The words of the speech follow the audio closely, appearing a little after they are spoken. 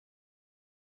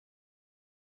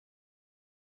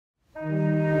Well,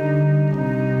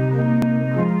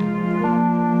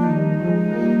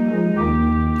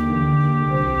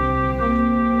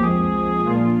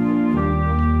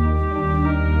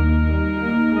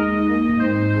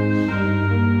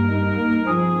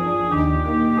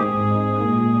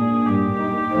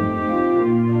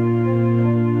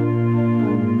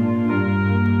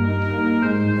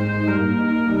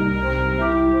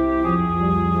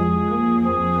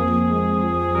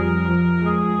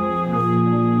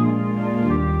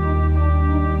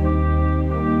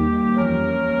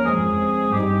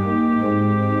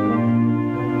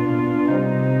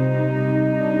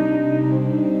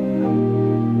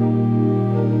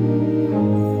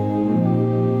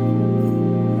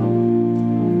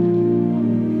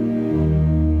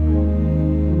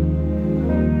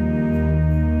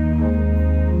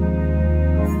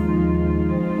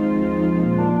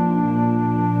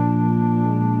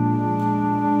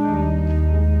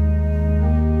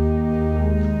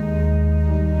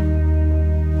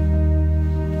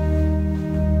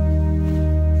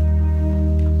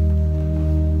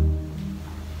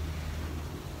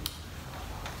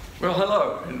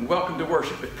 hello, and welcome to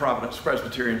worship at Providence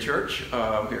Presbyterian Church.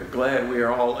 We're glad we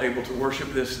are all able to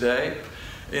worship this day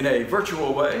in a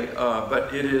virtual way,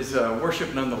 but it is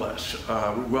worship nonetheless.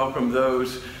 We welcome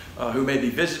those who may be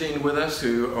visiting with us,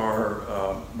 who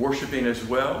are worshiping as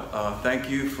well. Thank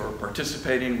you for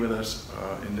participating with us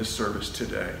in this service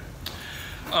today.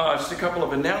 Just a couple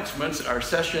of announcements. Our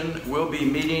session will be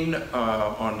meeting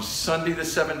on Sunday the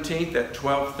 17th at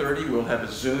 12:30. We'll have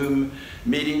a Zoom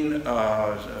meeting.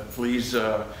 Please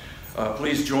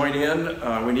join in.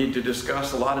 We need to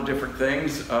discuss a lot of different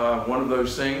things. One of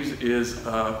those things is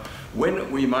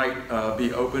when we might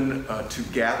be open to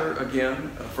gather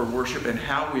again for worship and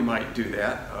how we might do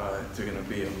that. It's going to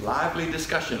be a lively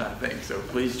discussion, I think. So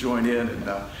please join in, and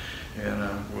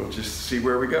we'll just see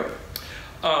where we go.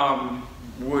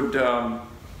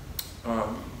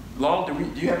 Lal, do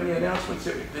you have any announcements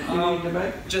that you need to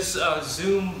make? Just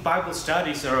Zoom Bible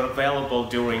studies are available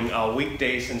during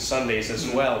weekdays and Sundays as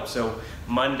well. So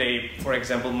Monday, for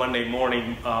example, Monday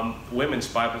morning, women's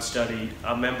Bible study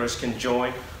members can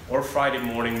join, or Friday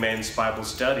morning men's Bible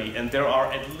study. And there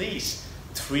are at least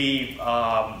 3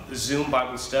 Zoom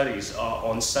Bible studies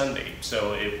on Sunday.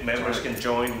 So if members can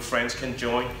join, friends can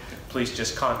join, please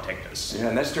just contact us. Yeah,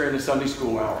 and that's during the Sunday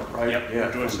school hour, right? Yep, yeah,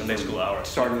 during Sunday school hour.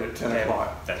 Starting at 10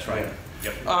 o'clock. That's right.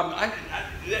 Yeah.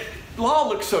 Yep. Law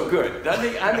looks so good,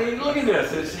 doesn't he? I mean, look at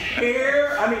this. His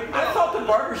hair. I mean, I thought the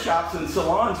barbershops and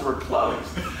salons were closed.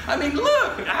 I mean,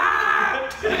 look.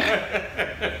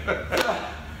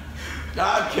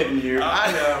 I'm kidding you.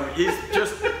 I know. He's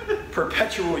just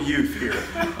perpetual youth here.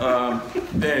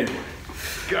 Anyway,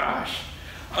 gosh.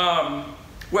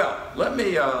 Well, let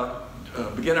me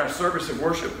begin our service of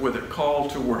worship with a call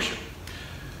to worship.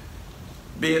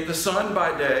 Be it the sun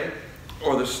by day,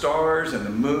 or the stars and the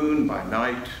moon by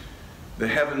night, the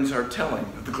heavens are telling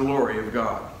of the glory of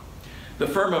God. The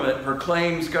firmament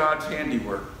proclaims God's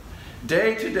handiwork.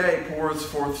 Day to day pours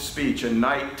forth speech, and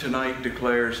night to night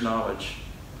declares knowledge.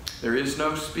 There is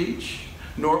no speech,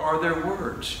 nor are there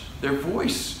words. Their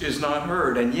voice is not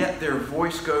heard, and yet their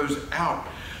voice goes out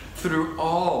through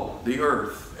all the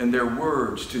earth, and their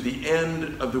words to the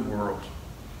end of the world.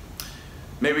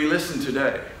 May we listen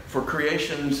today for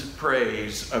creation's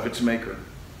praise of its maker,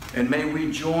 and may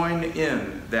we join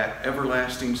in that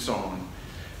everlasting song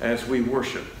as we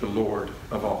worship the Lord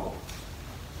of all.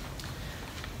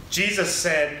 Jesus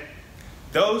said,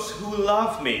 "Those who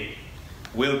love me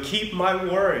will keep my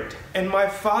word, and my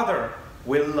Father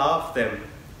will love them,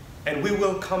 and we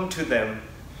will come to them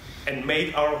and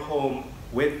make our home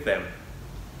with them."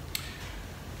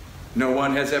 No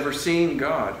one has ever seen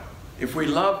God. If we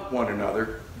love one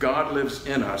another, God lives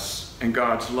in us, and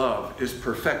God's love is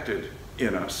perfected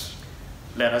in us.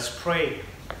 Let us pray.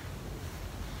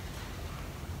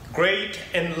 Great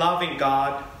and loving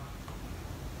God,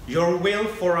 your will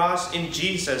for us in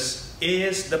Jesus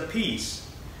is the peace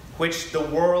which the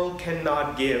world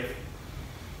cannot give.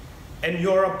 And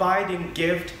your abiding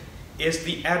gift is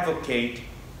the advocate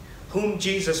whom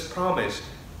Jesus promised.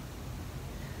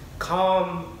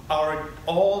 Calm our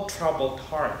all troubled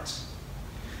hearts.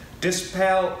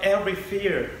 Dispel every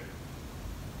fear.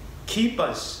 Keep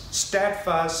us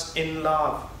steadfast in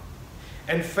love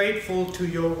and faithful to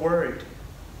your word,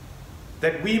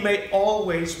 that we may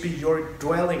always be your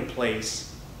dwelling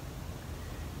place.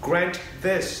 Grant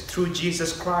this through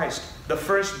Jesus Christ, the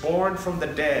firstborn from the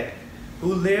dead,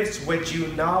 who lives with you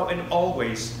now and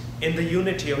always in the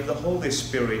unity of the Holy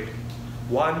Spirit,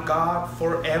 one God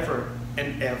forever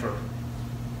and ever.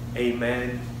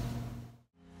 Amen.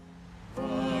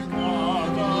 The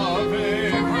God of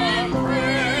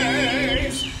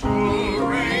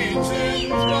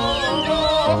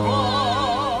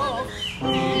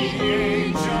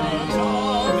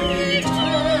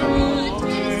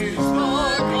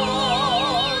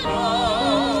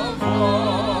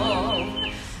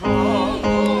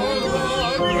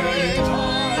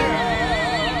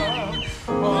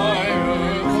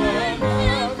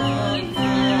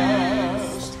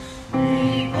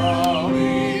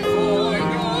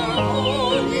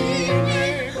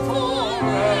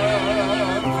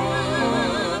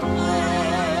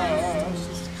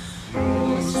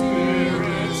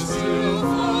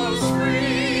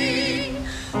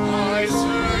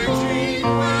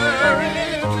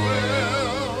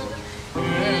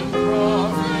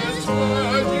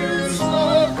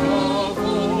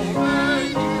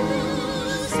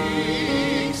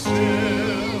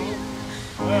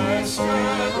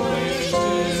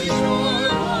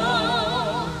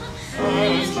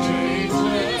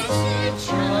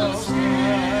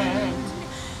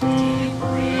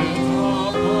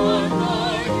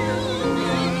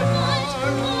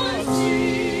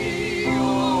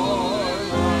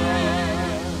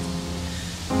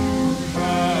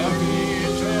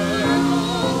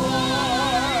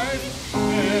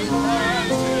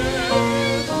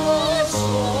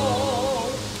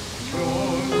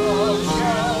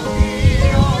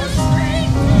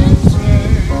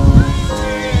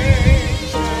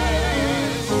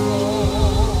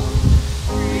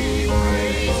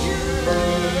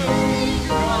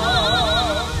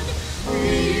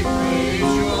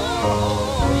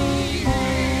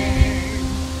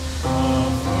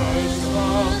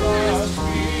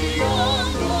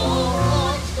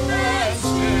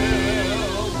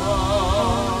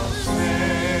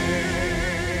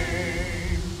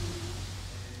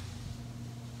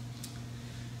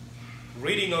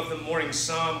of the morning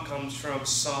psalm comes from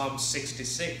Psalm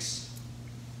 66.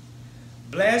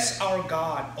 Bless our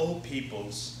God, O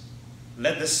peoples.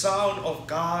 Let the sound of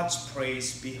God's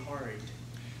praise be heard.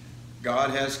 God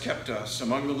has kept us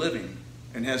among the living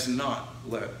and has not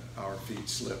let our feet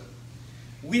slip.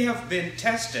 We have been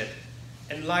tested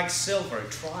and like silver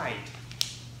tried.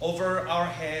 Over our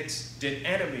heads did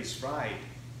enemies ride.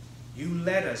 You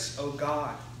led us, O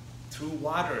God, through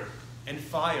water and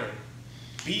fire,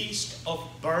 beast of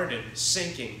burden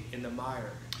sinking in the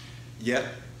mire. Yet,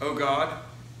 O God,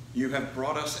 you have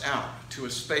brought us out to a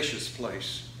spacious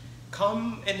place.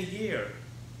 Come and hear,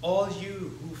 all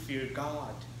you who fear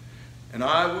God. And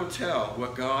I will tell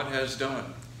what God has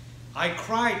done. I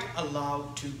cried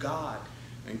aloud to God.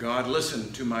 And God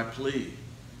listened to my plea.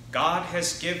 God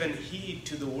has given heed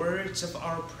to the words of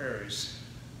our prayers.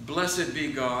 Blessed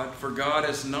be God, for God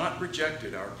has not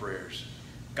rejected our prayers.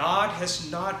 God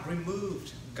has not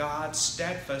removed God's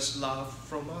steadfast love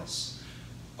from us.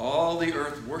 All the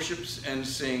earth worships and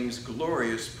sings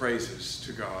glorious praises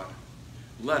to God.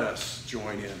 Let us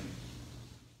join in.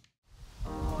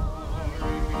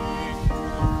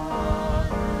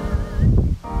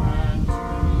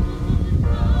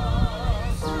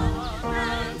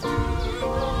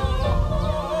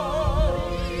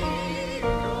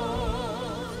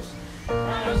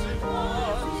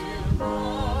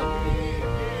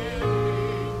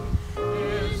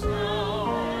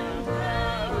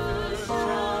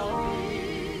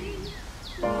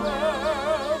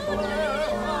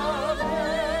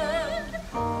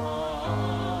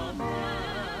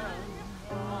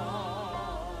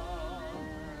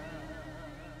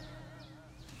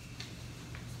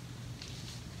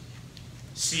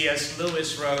 C.S.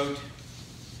 Lewis wrote,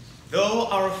 "Though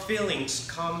our feelings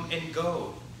come and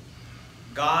go,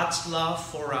 God's love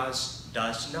for us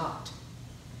does not.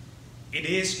 It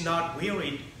is not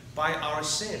wearied by our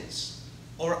sins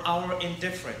or our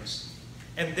indifference,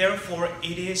 and therefore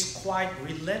it is quite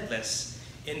relentless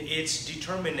in its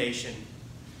determination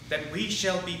that we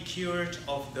shall be cured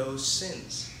of those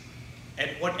sins,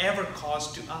 at whatever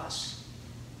cost to us,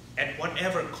 at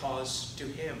whatever cost to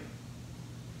Him.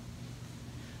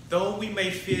 Though we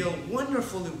may feel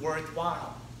wonderfully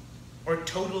worthwhile, or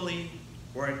totally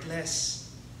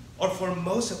worthless, or for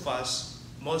most of us,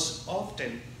 most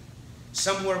often,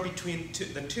 somewhere between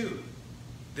the two,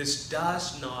 this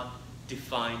does not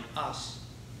define us.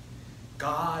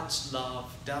 God's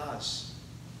love does.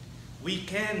 We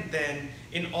can then,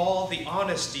 in all the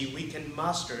honesty we can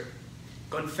muster,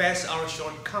 confess our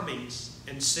shortcomings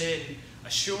and sin,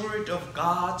 assured of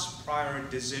God's prior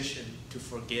decision to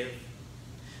forgive.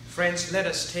 Friends, let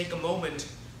us take a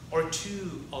moment or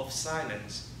two of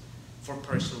silence for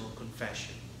personal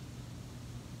confession.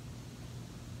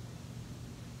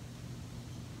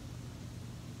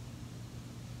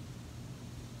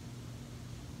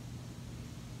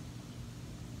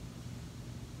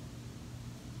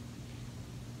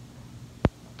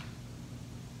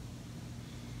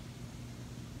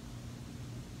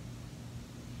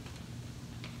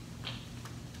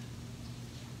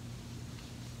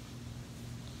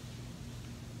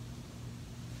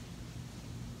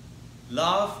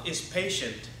 Love is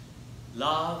patient.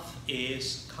 Love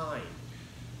is kind.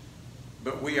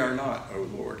 But we are not, O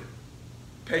Lord.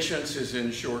 Patience is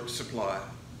in short supply.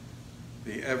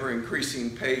 The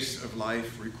ever-increasing pace of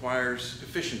life requires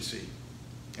efficiency,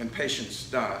 and patience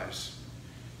dies,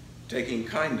 taking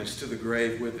kindness to the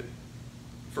grave with it.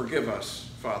 Forgive us,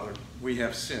 Father, we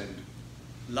have sinned.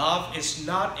 Love is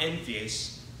not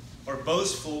envious, or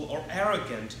boastful, or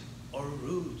arrogant, or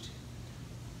rude.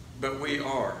 But we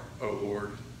are, O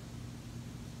Lord.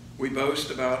 We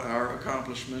boast about our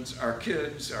accomplishments, our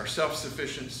kids, our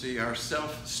self-sufficiency, our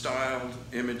self-styled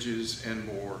images, and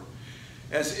more,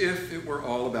 as if it were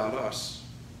all about us.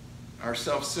 Our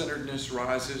self-centeredness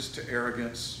rises to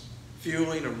arrogance,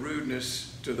 fueling a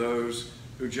rudeness to those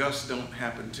who just don't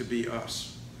happen to be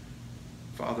us.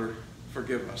 Father,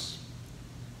 forgive us.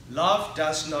 Love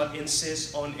does not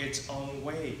insist on its own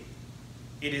way.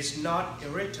 It is not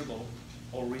irritable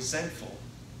or resentful.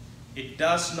 It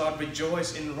does not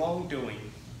rejoice in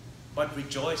wrongdoing, but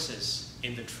rejoices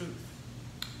in the truth.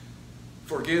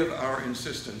 Forgive our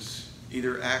insistence,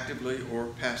 either actively or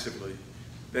passively,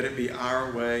 that it be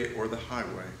our way or the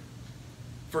highway.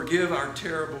 Forgive our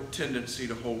terrible tendency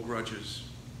to hold grudges,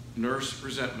 nurse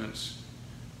resentments,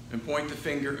 and point the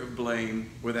finger of blame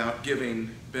without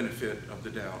giving benefit of the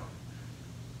doubt,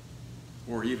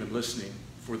 or even listening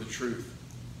for the truth.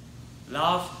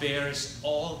 Love bears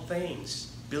all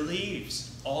things,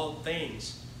 believes all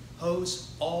things,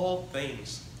 hopes all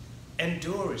things,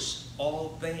 endures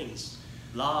all things.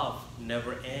 Love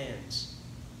never ends.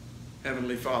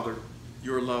 Heavenly Father,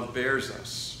 your love bears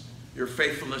us. Your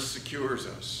faithfulness secures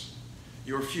us.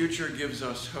 Your future gives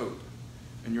us hope.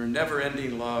 And your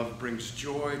never-ending love brings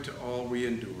joy to all we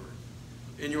endure.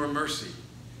 In your mercy,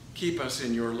 keep us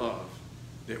in your love,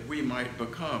 that we might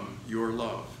become your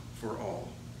love for all.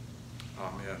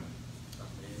 Amen.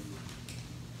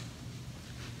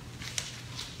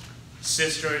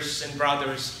 Sisters and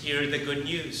brothers, hear the good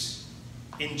news.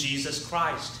 In Jesus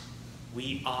Christ,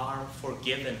 we are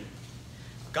forgiven.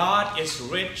 God is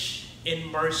rich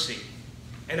in mercy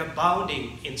and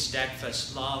abounding in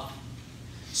steadfast love.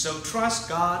 So trust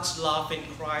God's love in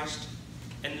Christ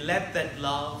and let that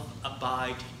love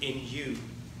abide in you,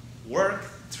 work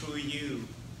through you,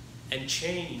 and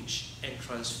change and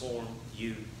transform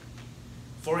you.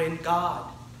 For in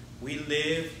God we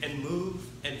live and move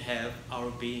and have our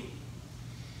being.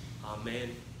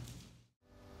 Amen.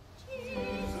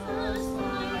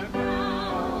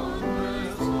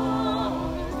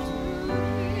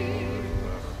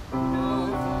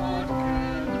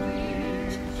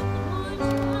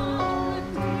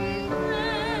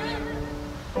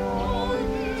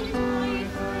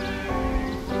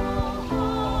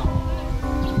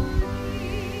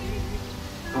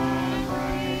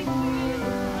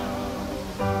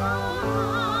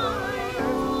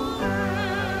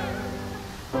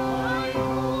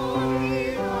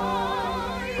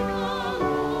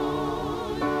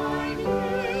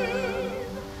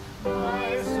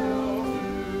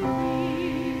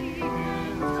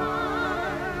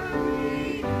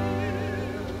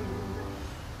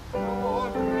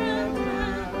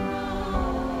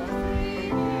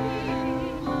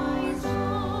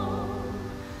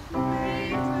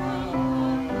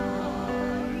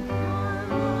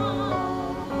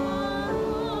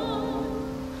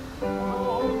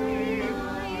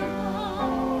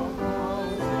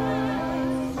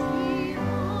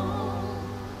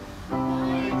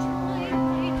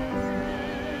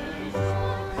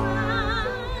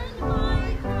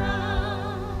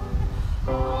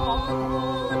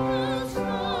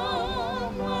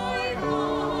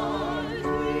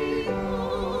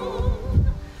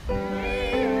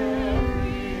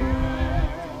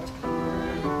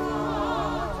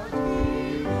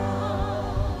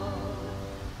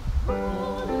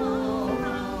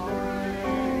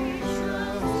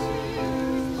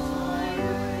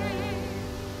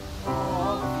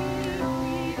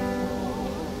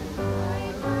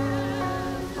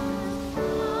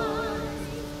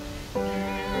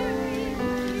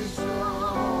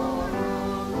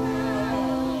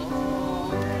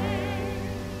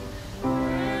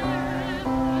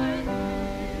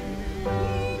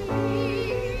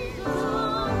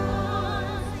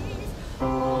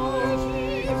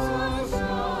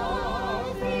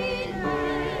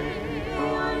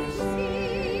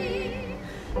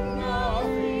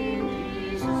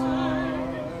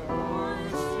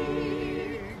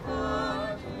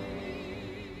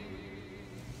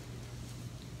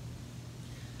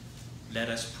 Let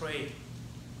us pray.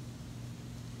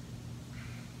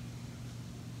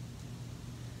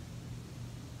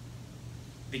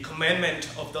 The commandment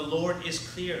of the Lord is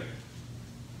clear,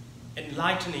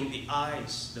 enlightening the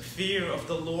eyes. The fear of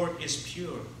the Lord is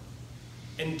pure,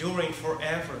 enduring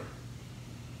forever.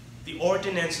 The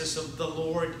ordinances of the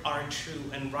Lord are true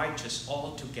and righteous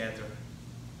altogether.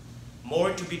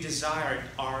 More to be desired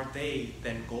are they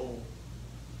than gold,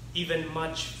 even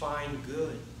much fine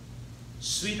good,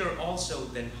 sweeter also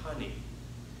than honey,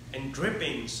 and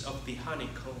drippings of the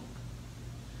honeycomb.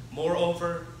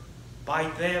 Moreover, by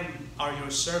them are your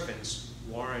servants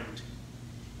warned.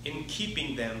 In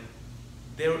keeping them,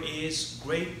 there is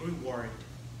great reward.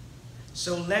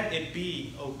 So let it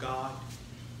be, O God,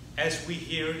 as we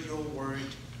hear your word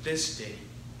this day.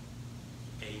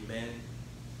 Amen.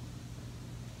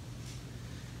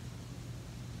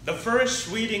 The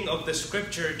first reading of the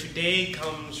scripture today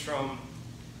comes from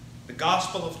the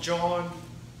Gospel of John,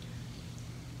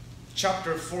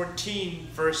 chapter 14,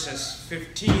 verses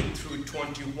 15 through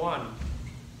 21.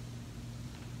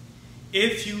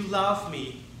 If you love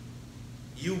me,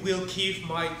 you will keep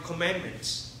my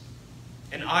commandments,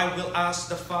 and I will ask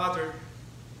the Father,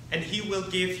 and he will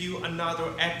give you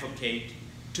another advocate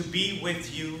to be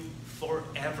with you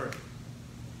forever.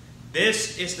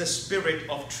 This is the Spirit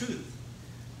of truth,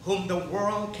 whom the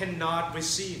world cannot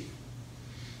receive,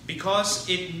 because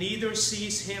it neither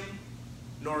sees him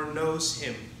nor knows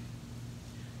him.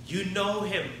 You know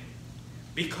him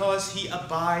because he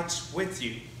abides with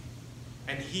you,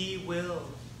 and he will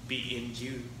be in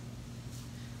you.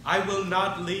 I will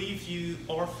not leave you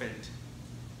orphaned.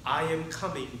 I am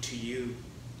coming to you.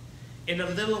 In a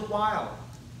little while,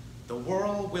 the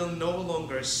world will no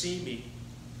longer see me,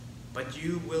 but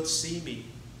you will see me.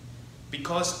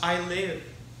 Because I live,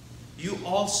 you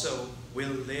also will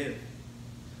live.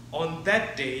 On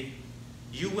that day,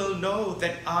 you will know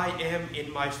that I am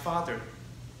in my Father,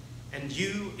 and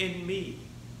you in me,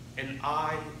 and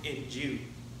I in you.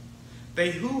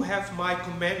 They who have my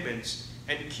commandments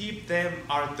and keep them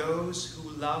are those who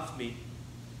love me.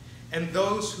 And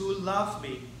those who love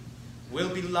me will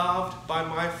be loved by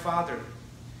my Father,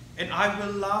 and I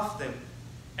will love them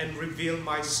and reveal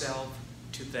myself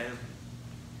to them.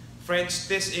 Friends,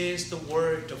 this is the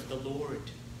word of the Lord.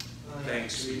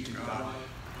 Thanks be to God.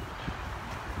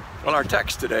 Well, our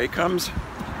text today comes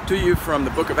to you from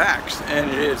the book of Acts, and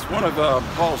it is one of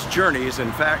Paul's journeys.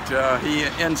 In fact, he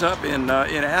ends up in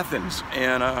Athens,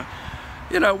 and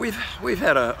you know, we've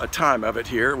had a time of it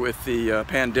here with the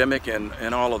pandemic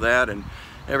and all of that, and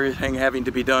everything having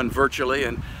to be done virtually,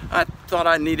 and I thought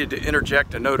I needed to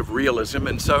interject a note of realism,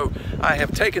 and so I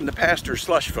have taken the pastor's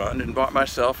slush fund and bought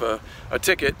myself a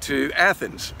ticket to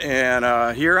Athens,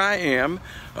 and here I am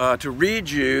to read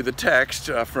you the text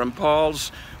from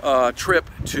Paul's trip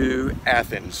to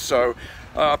Athens. So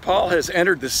Paul has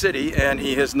entered the city, and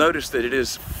he has noticed that it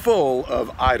is full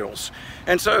of idols.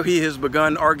 And so he has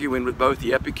begun arguing with both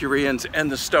the Epicureans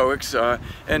and the Stoics,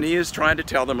 and he is trying to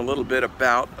tell them a little bit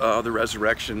about the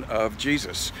resurrection of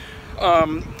Jesus.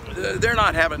 They're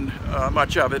not having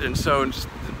much of it, and so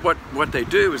what they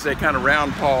do is they kind of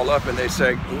round Paul up and they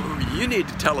say, you need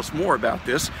to tell us more about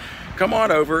this. Come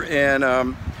on over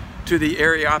and to the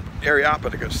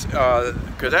Areopagus,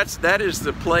 because that is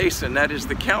the place and that is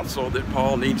the council that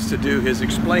Paul needs to do his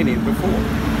explaining before.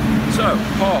 So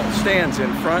Paul stands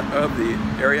in front of the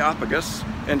Areopagus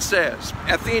and says,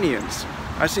 Athenians,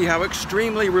 I see how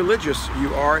extremely religious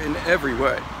you are in every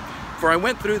way. For I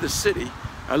went through the city,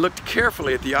 I looked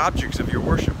carefully at the objects of your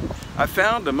worship. I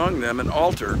found among them an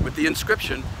altar with the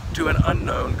inscription, to an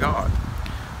unknown God.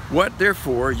 What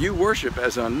therefore you worship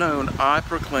as unknown, I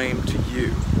proclaim to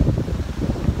you.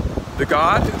 The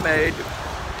God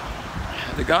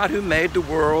who made the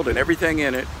world and everything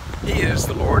in it, he is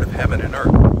the Lord of heaven and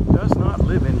earth. He does not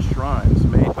live in shrines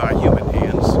made by human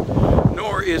hands,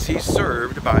 nor is he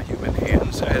served by human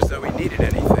hands as though he needed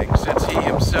anything, since he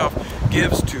himself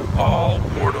gives to all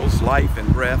mortals life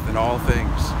and breath and all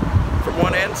things. From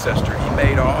one ancestor he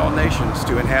made all nations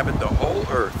to inhabit the whole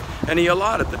earth, and he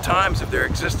allotted the times of their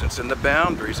existence and the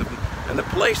boundaries and the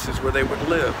places where they would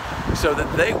live, so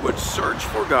that they would search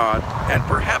for God and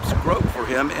perhaps grope for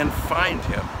him and find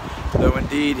him, though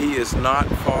indeed he is not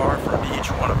far from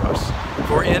each one of us.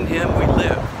 For in him we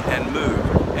live and move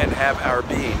and have our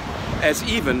being, as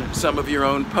even some of your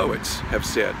own poets have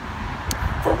said.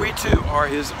 For we too are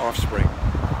his offspring.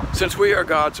 Since we are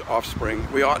God's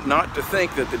offspring, we ought not to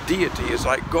think that the deity is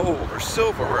like gold or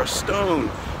silver or a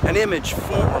stone, an image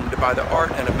formed by the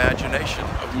art and imagination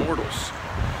of mortals.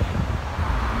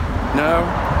 No,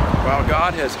 while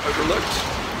God has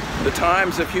overlooked the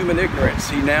times of human ignorance,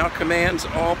 he now commands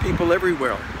all people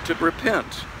everywhere to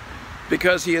repent,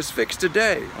 because he has fixed a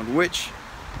day on which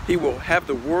he will have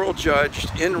the world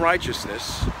judged in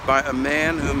righteousness by a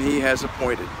man whom he has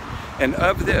appointed. And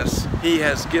of this he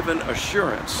has given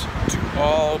assurance to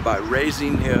all by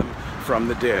raising him from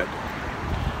the dead.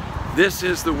 This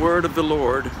is the word of the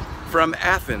Lord from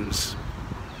Athens.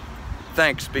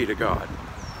 Thanks be to God.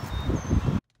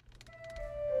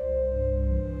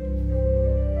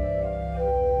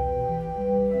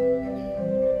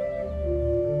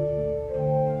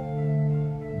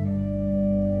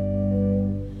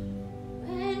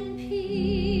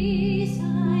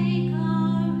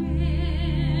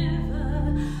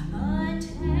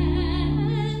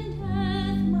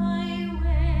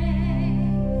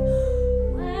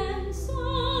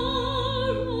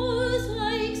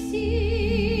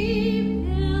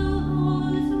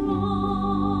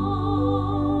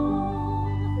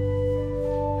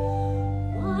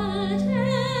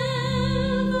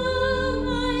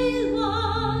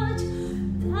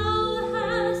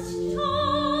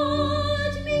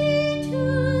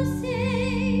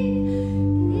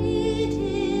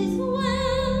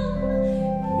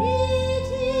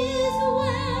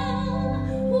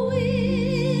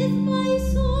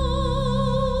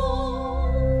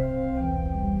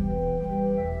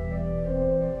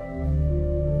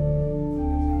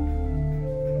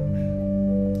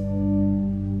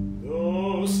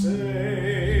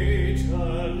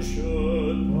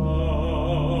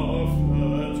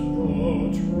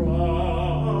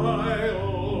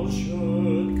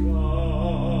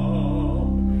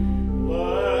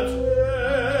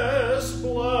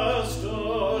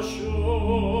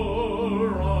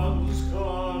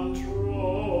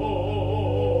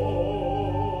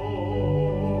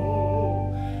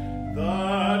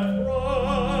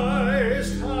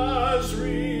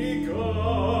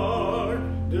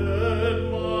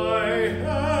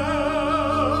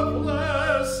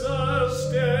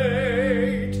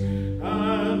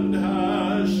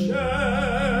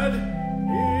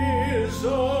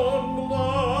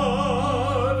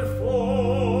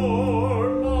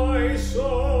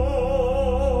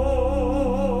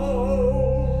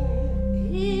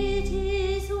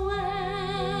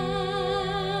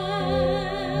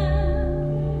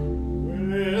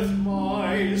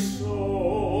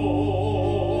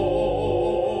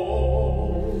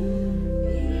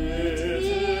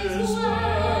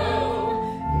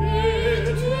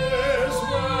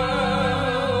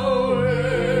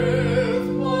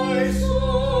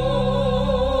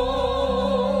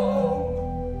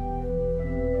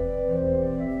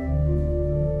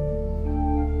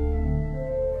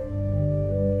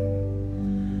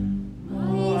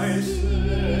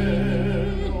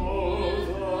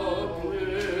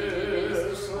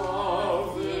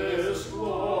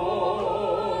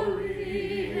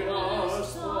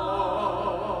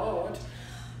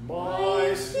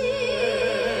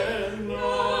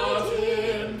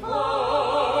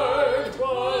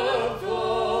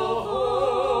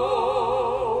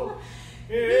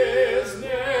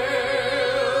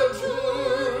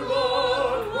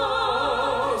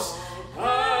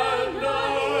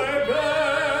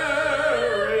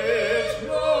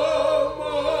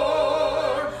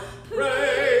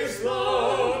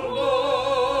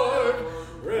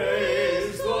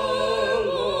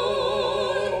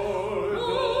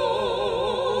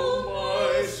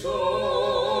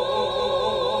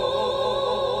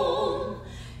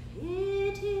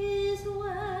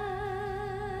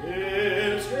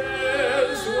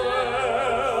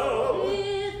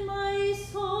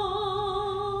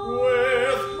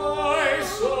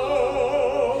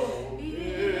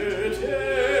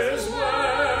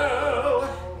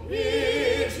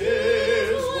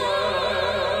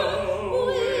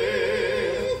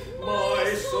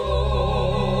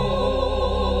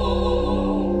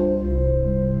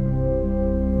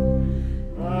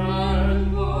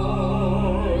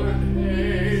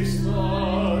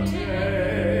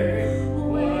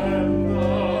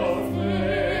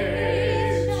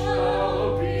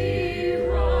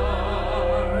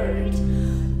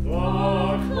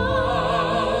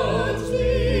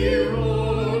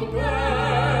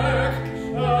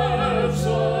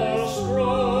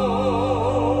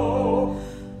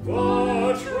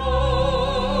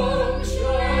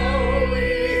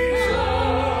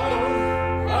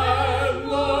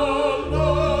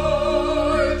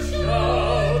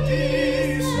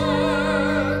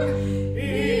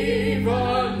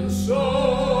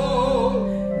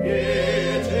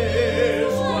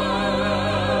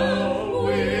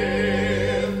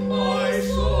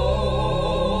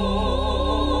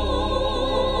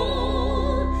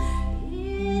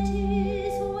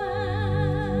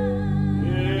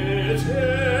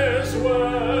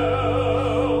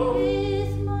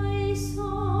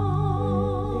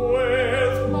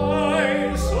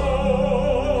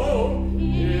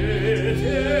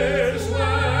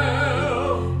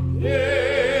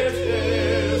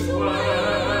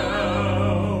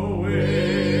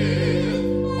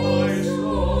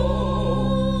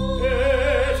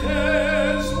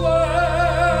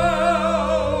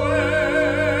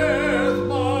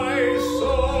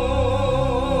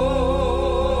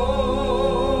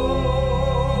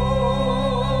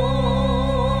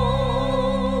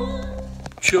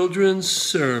 Children's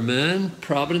Sermon,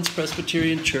 Providence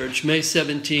Presbyterian Church, May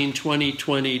 17,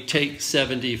 2020, take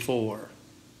 74.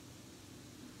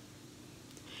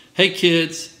 Hey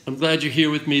kids, I'm glad you're here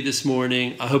with me this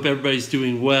morning. I hope everybody's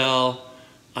doing well.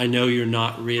 I know you're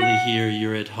not really here,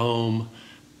 you're at home,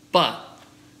 but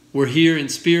we're here in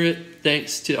spirit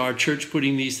thanks to our church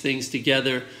putting these things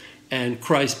together and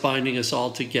Christ binding us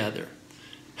all together.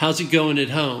 How's it going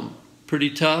at home? Pretty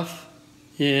tough?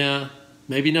 Yeah,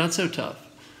 maybe not so tough.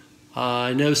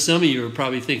 I know some of you are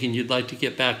probably thinking you'd like to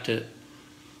get back to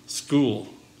school,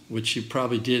 which you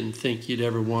probably didn't think you'd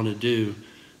ever want to do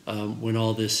when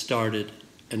all this started,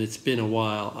 and it's been a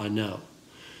while, I know.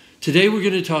 Today we're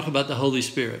going to talk about the Holy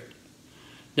Spirit.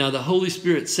 Now, the Holy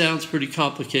Spirit sounds pretty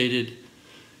complicated,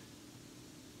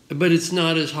 but it's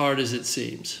not as hard as it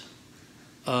seems.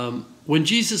 When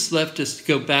Jesus left us to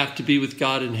go back to be with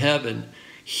God in heaven,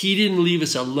 he didn't leave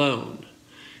us alone.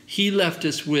 He left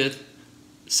us with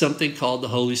something called the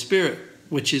Holy Spirit,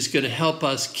 which is going to help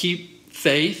us keep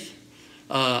faith,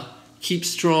 keep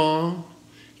strong,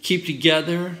 keep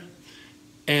together,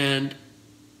 and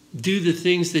do the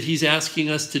things that he's asking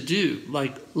us to do,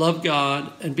 like love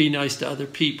God and be nice to other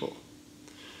people.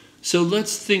 So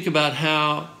let's think about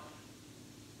how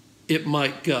it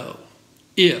might go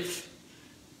if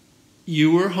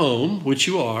you were home, which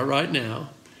you are right now,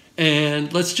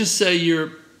 and let's just say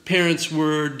your parents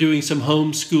were doing some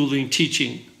homeschooling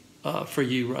teaching for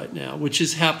you right now, which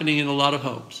is happening in a lot of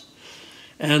homes.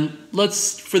 And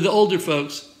for the older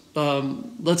folks,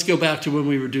 let's go back to when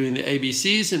we were doing the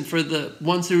ABCs. And for the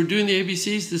ones that were doing the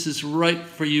ABCs, this is right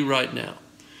for you right now.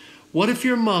 What if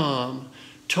your mom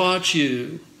taught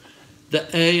you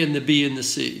the A and the B and the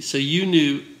C? So you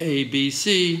knew A, B,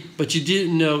 C, but you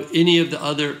didn't know any of the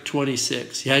other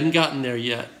 26. You hadn't gotten there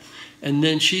yet. And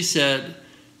then she said,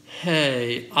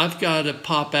 hey, I've got to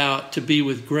pop out to be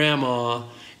with Grandma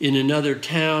in another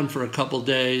town for a couple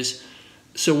days.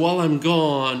 So while I'm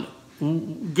gone,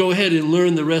 go ahead and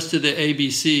learn the rest of the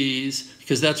ABCs,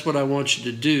 because that's what I want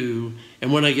you to do.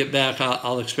 And when I get back,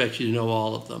 I'll expect you to know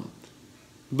all of them.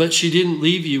 But she didn't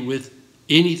leave you with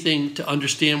anything to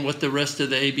understand what the rest of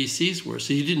the ABCs were.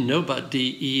 So you didn't know about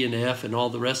D, E, and F and all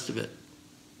the rest of it.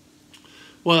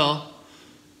 Well,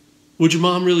 would your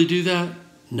mom really do that?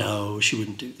 No, she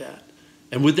wouldn't do that.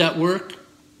 And would that work?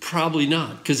 Probably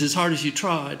not, because as hard as you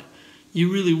tried, you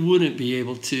really wouldn't be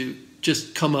able to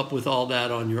just come up with all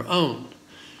that on your own.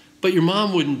 But your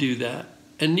mom wouldn't do that,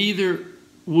 and neither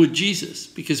would Jesus,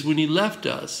 because when he left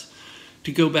us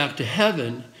to go back to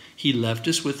heaven, he left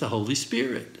us with the Holy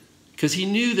Spirit, because he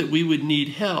knew that we would need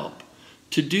help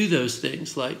to do those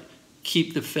things like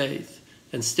keep the faith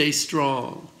and stay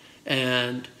strong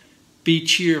and be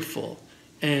cheerful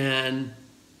and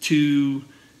to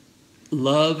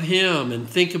love him and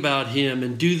think about him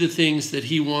and do the things that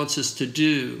he wants us to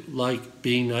do, like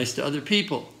being nice to other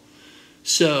people.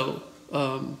 So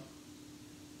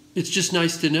it's just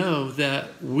nice to know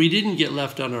that we didn't get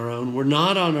left on our own. We're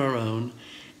not on our own.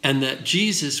 And that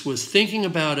Jesus was thinking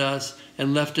about us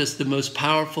and left us the most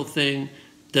powerful thing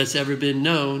that's ever been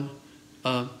known,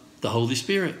 the Holy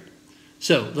Spirit.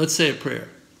 So let's say a prayer.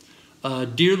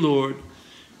 Dear Lord,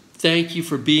 thank you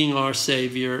for being our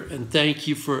Savior, and thank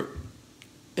you for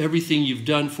everything you've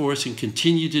done for us and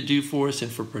continue to do for us,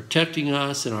 and for protecting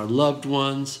us and our loved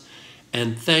ones.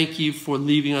 And thank you for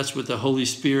leaving us with the Holy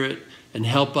Spirit, and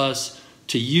help us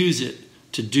to use it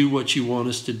to do what you want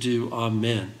us to do.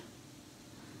 Amen.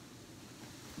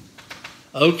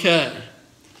 Okay.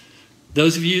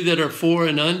 Those of you that are 4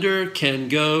 and under can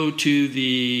go to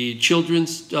the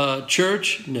children's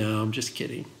church. No, I'm just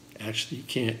kidding. Actually, you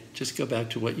can't. Just go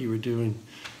back to what you were doing.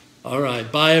 All right.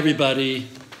 Bye, everybody.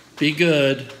 Be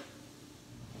good.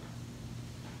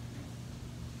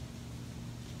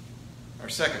 Our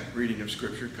second reading of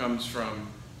Scripture comes from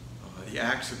the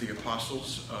Acts of the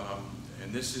Apostles,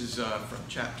 and this is from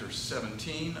chapter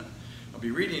 17. I'll be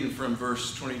reading from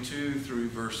verse 22 through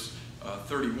verse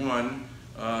 31.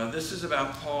 This is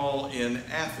about Paul in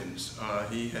Athens.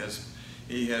 He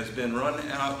has been run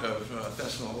out of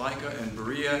Thessalonica and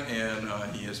Berea,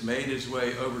 and he has made his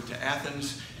way over to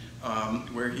Athens,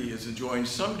 where he is enjoying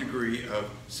some degree of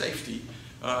safety.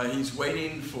 He's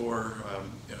waiting for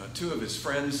 2 of his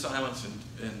friends, Silas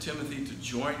and Timothy, to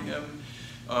join him.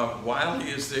 While he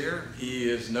is there, he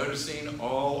is noticing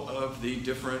all of the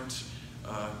different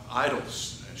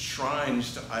idols,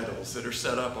 shrines to idols that are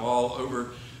set up all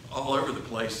over the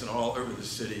place and all over the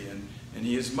city, and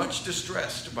he is much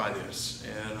distressed by this.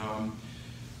 And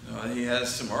he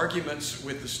has some arguments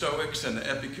with the Stoics and the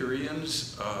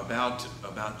Epicureans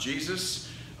about Jesus,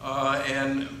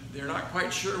 and they're not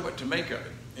quite sure what to make of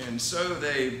it. And so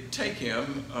they take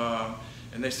him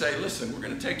and they say, listen, we're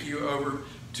going to take you over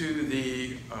to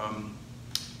the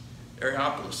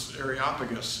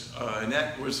Areopagus. And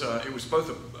that was, it was both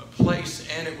a place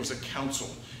and it was a council.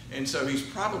 And so he's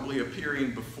probably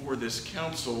appearing before this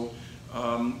council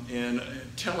and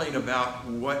telling about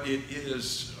what it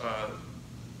is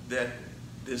that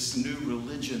this new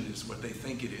religion is what they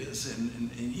think it is.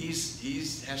 And he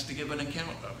has to give an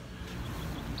account of it.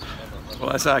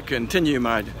 Well, as I continue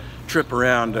my trip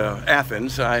around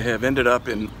Athens, I have ended up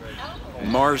in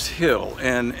Mars Hill.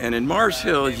 And in Mars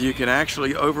Hill, you can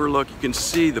actually overlook, you can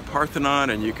see the Parthenon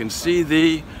and you can see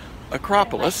the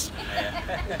Acropolis.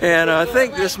 And I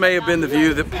think this may have been the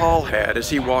view that Paul had as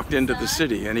he walked into the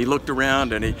city, and he looked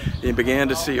around and he began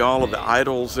to see all of the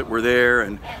idols that were there,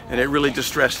 and it really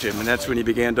distressed him. And that's when he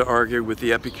began to argue with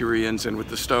the Epicureans and with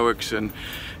the Stoics. And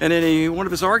in one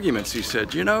of his arguments, he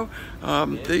said, you know,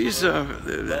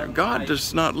 God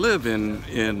does not live in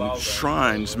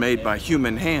shrines made by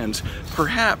human hands,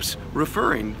 perhaps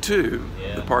referring to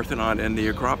the Parthenon and the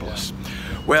Acropolis.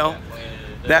 Well,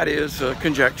 that is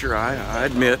conjecture, I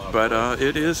admit, but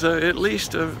it is at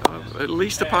least a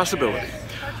possibility.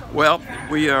 Well,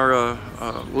 we are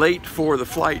late for the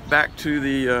flight back to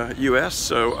the U.S.,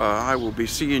 so I will be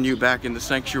seeing you back in the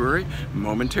sanctuary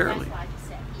momentarily.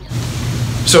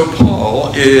 So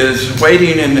Paul is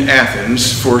waiting in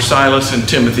Athens for Silas and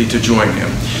Timothy to join him.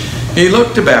 He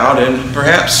looked about, and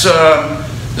perhaps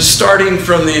starting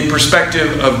from the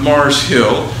perspective of Mars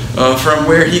Hill, from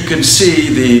where he could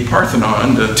see the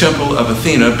Parthenon, the temple of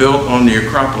Athena built on the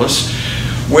Acropolis,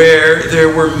 where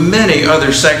there were many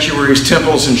other sanctuaries,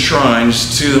 temples, and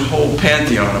shrines to the whole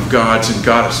pantheon of gods and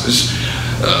goddesses.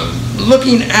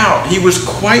 Looking out, he was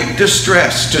quite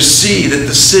distressed to see that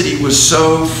the city was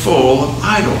so full of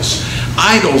idols.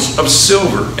 Idols of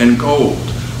silver and gold,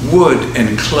 wood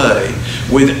and clay,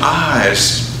 with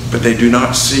eyes, but they do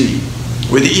not see,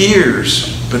 with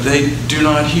ears, but they do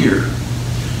not hear,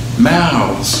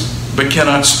 mouths, but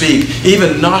cannot speak,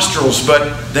 even nostrils,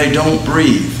 but they don't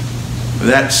breathe.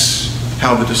 That's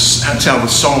how the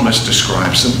psalmist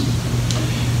describes them.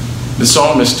 The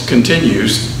psalmist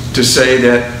continues to say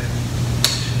that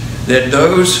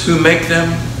those who make them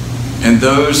and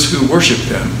those who worship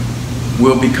them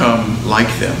will become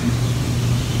like them.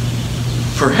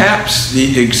 Perhaps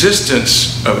the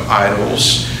existence of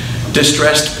idols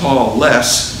distressed Paul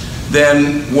less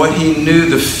than what he knew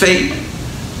the fate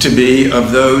to be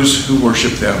of those who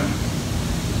worship them.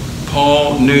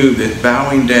 Paul knew that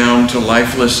bowing down to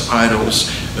lifeless idols,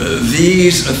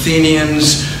 these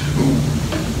Athenians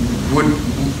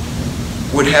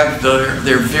would have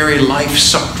their very life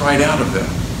sucked right out of them.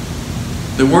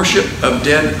 The worship of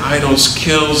dead idols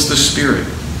kills the spirit.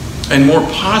 And more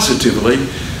positively,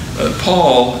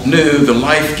 Paul knew the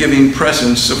life-giving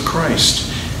presence of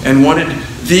Christ and wanted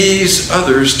these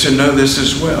others to know this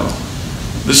as well.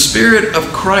 The Spirit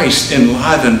of Christ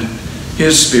enlivened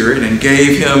his spirit and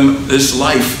gave him this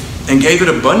life and gave it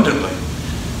abundantly.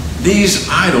 These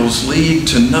idols lead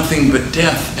to nothing but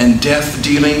death and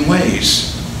death-dealing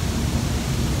ways.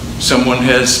 Someone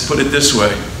has put it this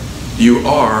way: you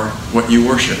are what you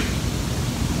worship.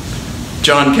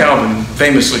 John Calvin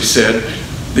famously said,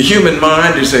 "The human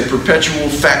mind is a perpetual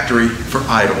factory for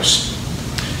idols."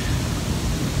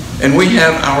 And we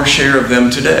have our share of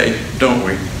them today, don't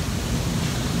we?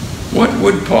 What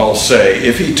would Paul say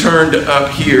if he turned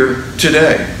up here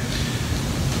today?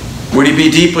 Would he be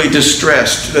deeply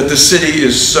distressed that the city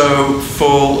is so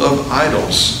full of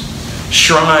idols?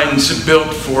 Shrines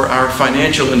built for our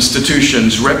financial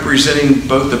institutions, representing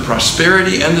both the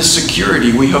prosperity and the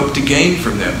security we hope to gain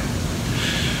from them.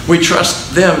 We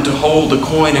trust them to hold the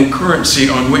coin and currency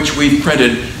on which we've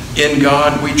printed, "In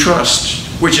God we trust,"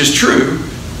 which is true,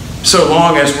 so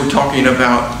long as we're talking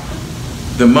about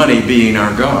the money being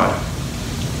our God.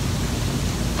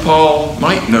 Paul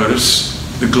might notice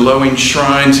the glowing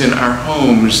shrines in our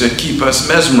homes that keep us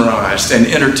mesmerized and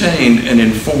entertained and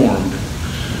informed.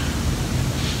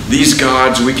 These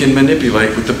gods we can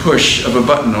manipulate with the push of a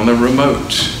button on the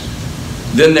remote.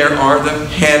 Then there are the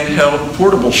handheld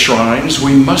portable shrines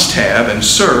we must have and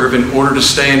serve in order to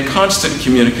stay in constant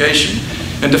communication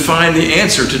and to find the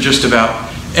answer to just about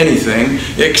anything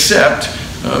except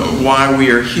why we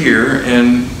are here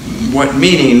and what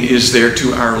meaning is there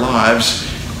to our lives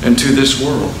and to this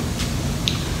world.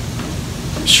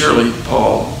 Surely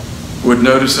Paul would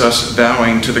notice us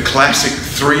bowing to the classic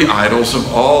three idols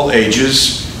of all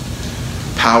ages: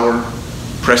 power,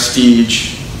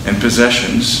 prestige, and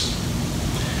possessions.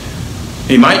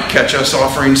 He might catch us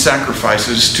offering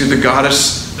sacrifices to the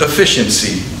goddess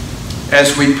efficiency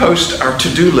as we post our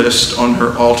to-do list on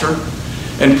her altar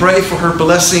and pray for her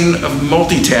blessing of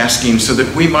multitasking so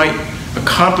that we might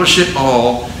accomplish it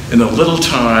all in the little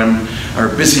time our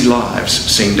busy lives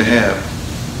seem to have.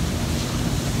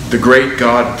 The great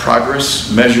God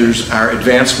Progress measures our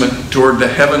advancement toward the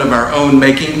heaven of our own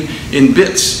making in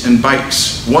bits and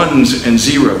bytes, ones and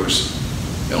zeros,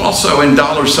 and also in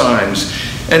dollar signs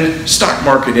and stock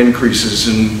market increases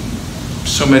and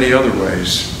so many other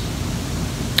ways.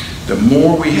 The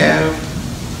more we have,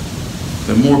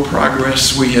 the more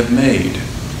progress we have made.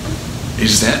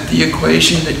 Is that the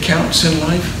equation that counts in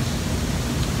life?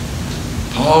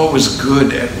 Paul was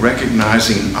good at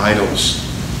recognizing idols.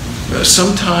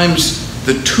 Sometimes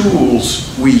the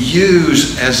tools we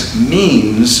use as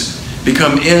means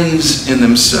become ends in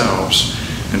themselves,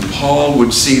 and Paul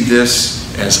would see this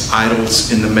as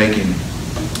idols in the making.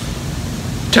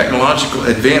 Technological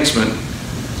advancement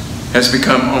has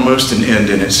become almost an end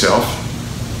in itself.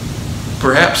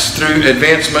 Perhaps through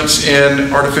advancements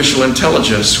in artificial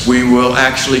intelligence, we will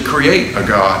actually create a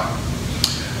God.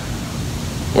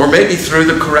 Or maybe through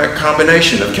the correct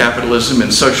combination of capitalism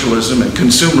and socialism and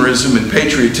consumerism and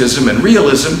patriotism and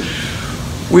realism,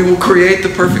 we will create the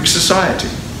perfect society.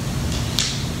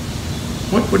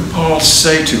 What would Paul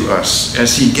say to us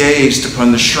as he gazed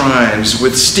upon the shrines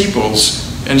with steeples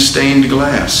and stained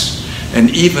glass, and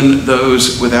even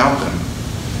those without them?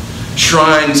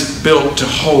 Shrines built to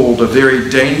hold a very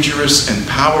dangerous and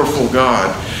powerful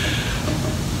God,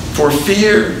 for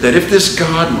fear that if this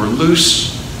God were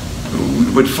loose,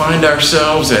 we would find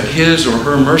ourselves at his or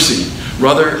her mercy,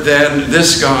 rather than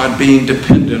this God being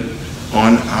dependent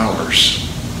on ours.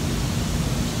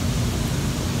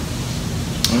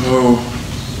 Oh,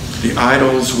 the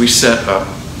idols we set up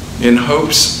in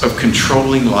hopes of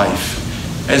controlling life,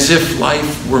 as if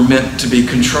life were meant to be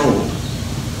controlled.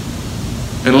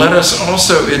 And let us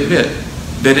also admit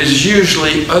that it is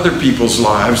usually other people's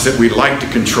lives that we like to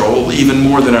control even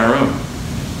more than our own.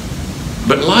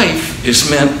 But life is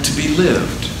meant to be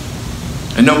lived.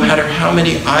 And no matter how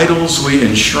many idols we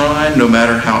enshrine, no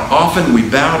matter how often we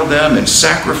bow to them and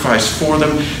sacrifice for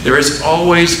them, there is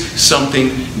always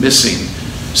something missing,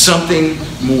 something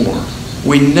more.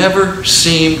 We never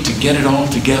seem to get it all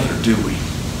together, do we?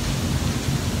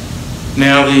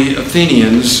 Now, the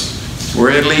Athenians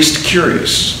were at least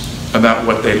curious about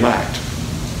what they lacked,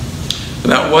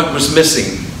 about what was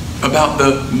missing, about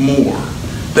the more.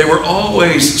 They were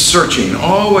always searching,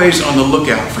 always on the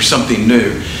lookout for something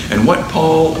new. And what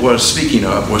Paul was speaking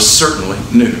of was certainly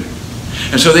new.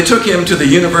 And so they took him to the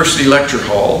university lecture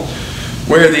hall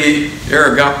where the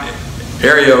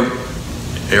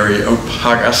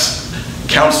Areopagus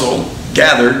Council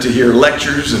gathered to hear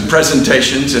lectures and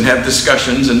presentations and have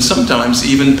discussions and sometimes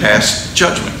even pass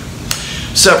judgment.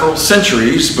 Several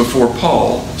centuries before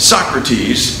Paul,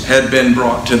 Socrates had been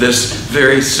brought to this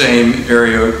very same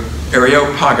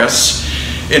Areopagus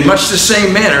in much the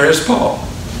same manner as Paul.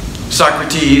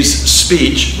 Socrates'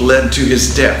 speech led to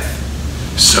his death.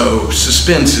 So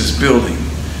suspense is building.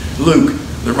 Luke,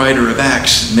 the writer of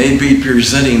Acts, may be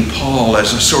presenting Paul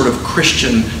as a sort of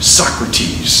Christian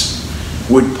Socrates.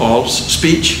 Would Paul's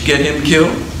speech get him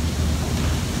killed?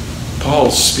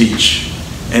 Paul's speech,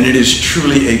 and it is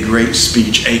truly a great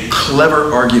speech, a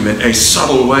clever argument, a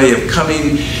subtle way of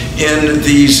coming in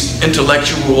these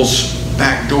intellectuals'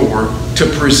 back door to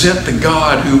present the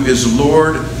God who is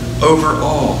Lord over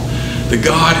all, the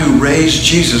God who raised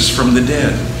Jesus from the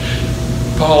dead.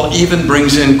 Paul even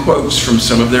brings in quotes from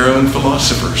some of their own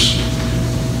philosophers.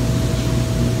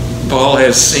 Paul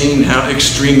has seen how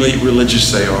extremely religious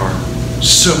they are.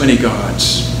 So many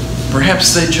gods.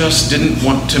 Perhaps they just didn't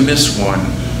want to miss one.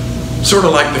 Sort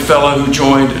of like the fellow who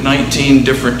joined 19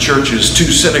 different churches, 2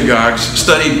 synagogues,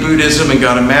 studied Buddhism and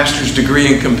got a master's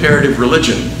degree in comparative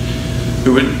religion,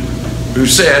 who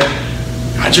said,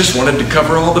 I just wanted to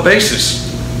cover all the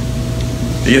bases.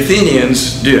 The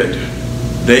Athenians did.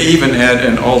 They even had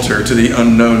an altar to the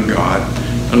unknown God,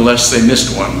 unless they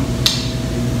missed one.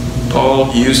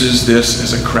 Paul uses this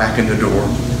as a crack in the door,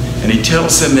 and he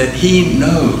tells them that he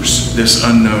knows this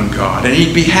unknown God, and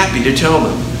he'd be happy to tell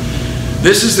them.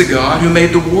 This is the God who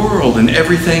made the world and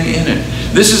everything in it.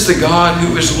 This is the God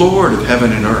who is Lord of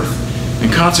heaven and earth.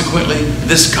 And consequently,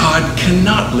 this God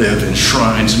cannot live in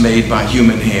shrines made by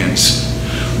human hands.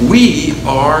 We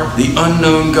are the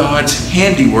unknown God's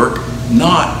handiwork,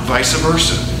 not vice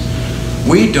versa.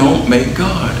 We don't make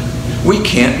God. We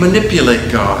can't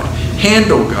manipulate God,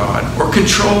 handle God, or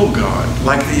control God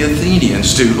like the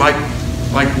Athenians do, like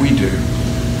we do.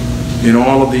 In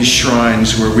all of these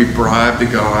shrines where we bribe the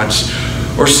gods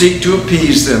or seek to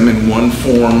appease them in one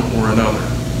form or another.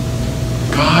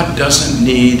 God doesn't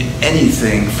need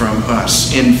anything from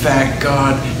us. In fact,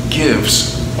 God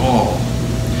gives all.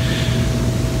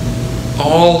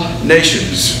 All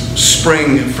nations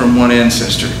spring from one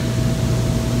ancestor,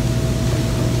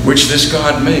 which this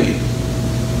God made,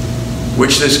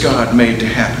 to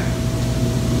happen.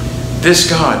 This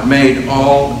God made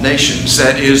all nations,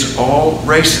 that is, all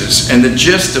races. And the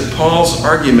gist of Paul's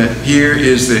argument here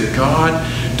is that God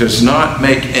does not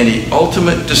make any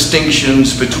ultimate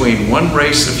distinctions between one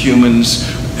race of humans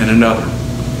and another.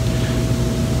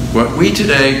 What we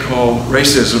today call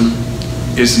racism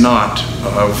is not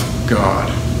of God.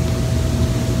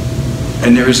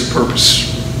 And there is a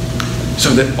purpose, so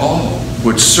that all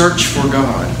would search for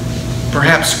God,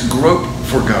 perhaps grope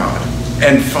for God,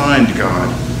 and find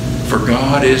God. For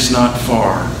God is not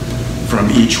far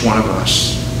from each one of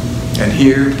us. And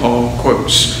here Paul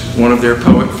quotes one of their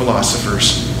poet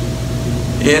philosophers.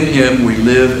 In him we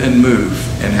live and move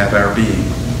and have our being.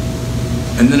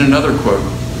 And then another quote.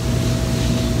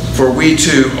 For we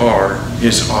too are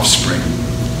his offspring.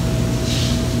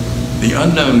 The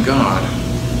unknown God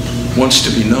wants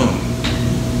to be known.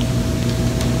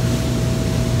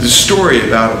 There's a story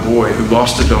about a boy who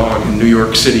lost a dog in New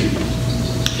York City.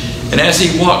 And as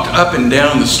he walked up and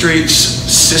down the streets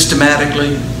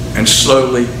systematically and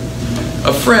slowly,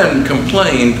 a friend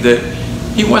complained that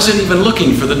he wasn't even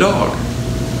looking for the dog.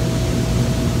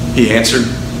 He answered,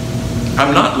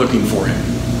 I'm not looking for him.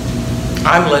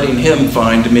 I'm letting him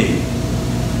find me.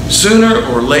 Sooner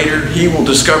or later, he will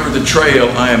discover the trail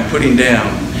I am putting down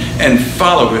and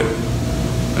follow it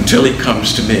until he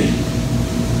comes to me.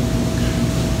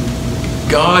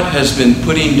 God has been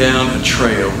putting down a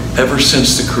trail ever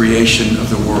since the creation of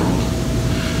the world.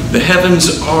 The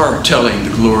heavens are telling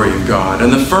the glory of God,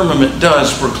 and the firmament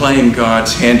does proclaim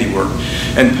God's handiwork.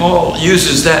 And Paul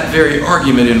uses that very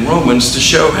argument in Romans to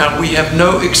show how we have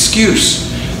no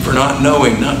excuse for not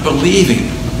knowing, not believing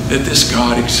that this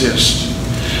God exists.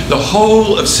 The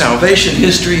whole of salvation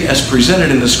history as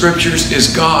presented in the scriptures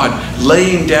is God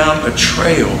laying down a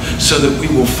trail so that we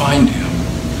will find him.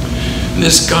 And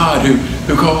this God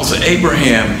who calls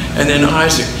Abraham and then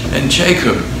Isaac and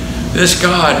Jacob, this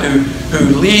God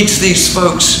who leads these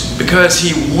folks because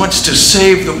he wants to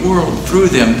save the world through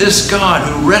them, this God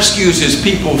who rescues his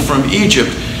people from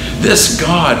Egypt, this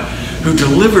God who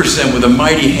delivers them with a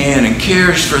mighty hand and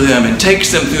cares for them and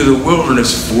takes them through the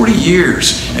wilderness 40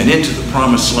 years and into the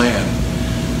promised land.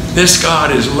 This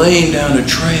God is laying down a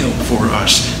trail for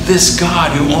us. This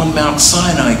God who on Mount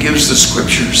Sinai gives the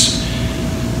scriptures,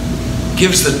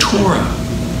 gives the Torah,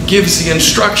 gives the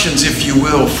instructions, if you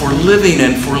will, for living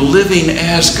and for living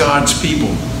as God's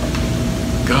people.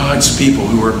 God's people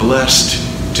who are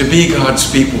blessed to be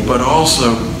God's people, but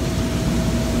also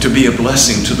to be a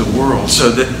blessing to the world, so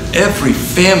that every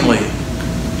family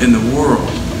in the world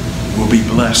will be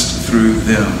blessed through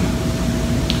them.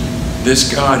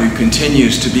 This God who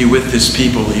continues to be with his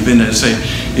people even as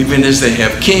they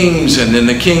have kings, and then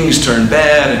the kings turn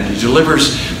bad, and he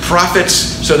delivers prophets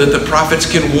so that the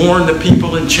prophets can warn the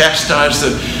people and chastise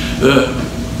the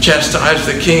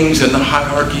kings and the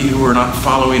hierarchy who are not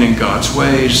following in God's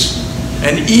ways.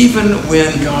 And even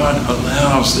when God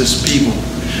allows this people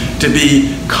to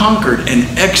be conquered and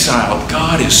exiled,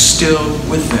 God is still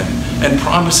with them and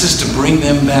promises to bring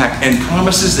them back, and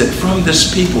promises that from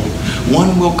this people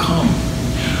one will come.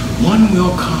 One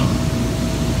will come.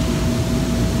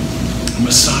 A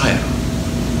Messiah,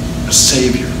 a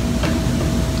Savior.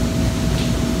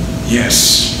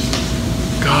 Yes,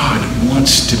 God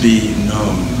wants to be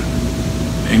known.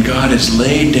 And God has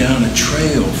laid down a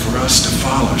trail for us to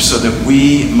follow so that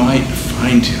we might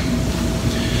find him.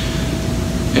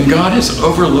 And God has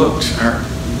overlooked our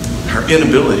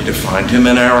inability to find him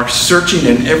and our searching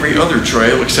in every other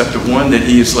trail except the one that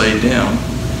he has laid down.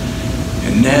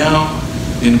 And now,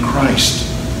 in Christ,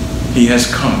 he has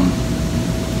come.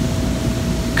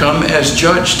 Come as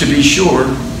judge, to be sure,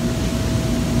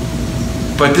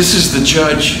 but this is the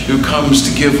judge who comes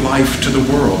to give life to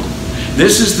the world.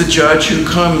 This is the judge who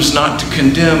comes not to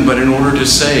condemn, but in order to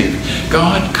save.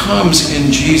 God comes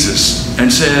in Jesus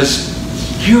and says,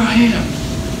 here I am.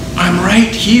 I'm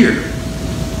right here.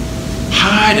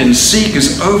 Hide and seek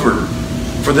is over.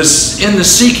 For this, in the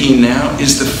seeking now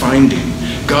is the finding.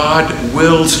 God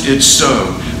wills it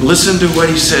so. Listen to what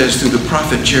he says through the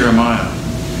prophet Jeremiah.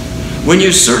 When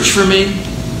you search for me,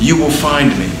 you will find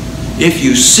me. If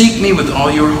you seek me with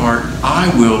all your heart,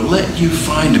 I will let you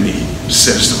find me,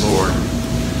 says the Lord.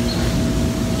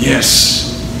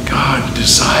 Yes, God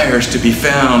desires to be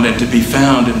found, and to be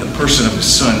found in the person of his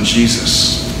Son,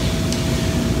 Jesus.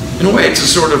 In a way, it's a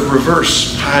sort of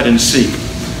reverse hide and seek.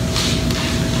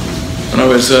 When I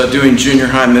was doing junior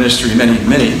high ministry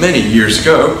many years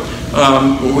ago,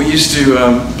 We used to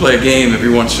play a game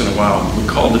every once in a while. We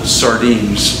called it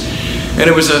Sardines. And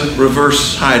it was a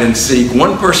reverse hide and seek.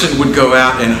 One person would go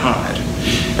out and hide.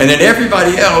 And then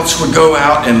everybody else would go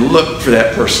out and look for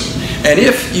that person. And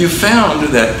if you found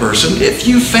that person, if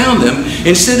you found them,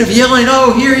 instead of yelling,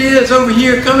 "Oh, here he is, over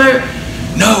here, come here,"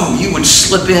 no, you would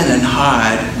slip in and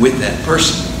hide with that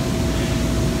person.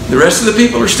 The rest of the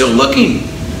people are still looking.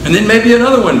 And then maybe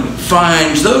another one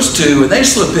finds those two and they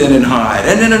slip in and hide.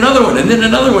 And then another one, and then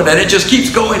another one. And it just keeps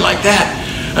going like that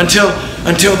until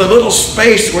the little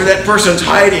space where that person's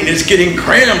hiding is getting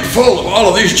crammed full of all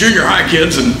of these junior high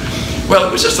kids. And, well,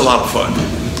 it was just a lot of fun.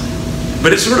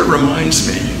 But it sort of reminds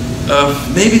me of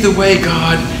maybe the way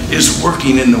God is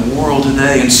working in the world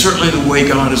today, and certainly the way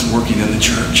God is working in the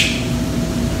church.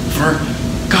 For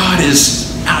God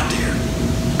is out there.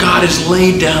 God has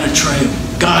laid down a trail.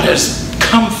 God has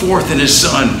come forth in his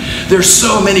Son. There's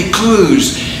so many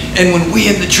clues. And when we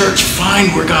in the church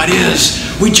find where God is,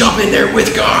 we jump in there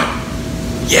with God.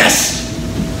 Yes.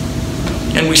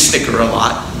 And we snicker a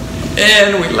lot.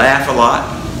 And we laugh a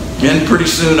lot. And pretty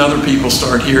soon other people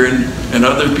start hearing and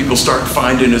other people start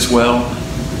finding as well.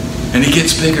 And it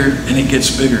gets bigger and it gets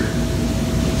bigger.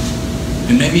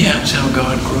 And maybe that's how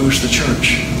God grows the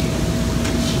church.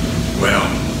 Well,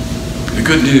 the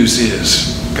good news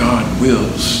is God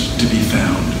wills to be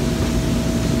found.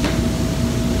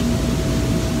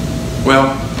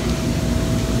 Well,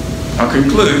 I'll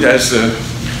conclude, as the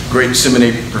great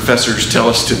seminary professors tell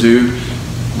us to do,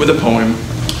 with a poem.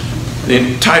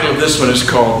 The title of this one is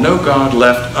called "No God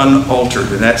Left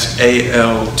Unaltered," and that's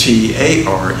A-L-T-A-R-E-D.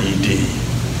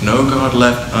 No God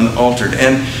Left Unaltered.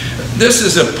 And this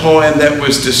is a poem that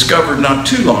was discovered not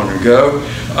too long ago.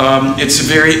 It's a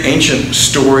very ancient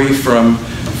story from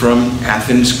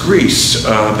Athens, Greece,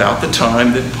 about the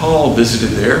time that Paul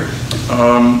visited there,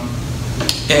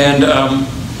 and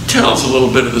tells a little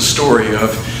bit of the story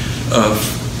of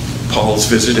Paul's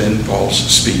visit and Paul's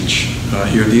speech.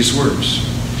 Hear these words.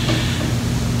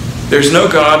 There's no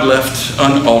God left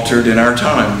unaltered in our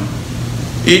time.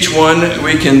 Each one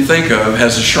we can think of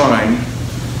has a shrine.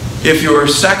 If your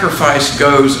sacrifice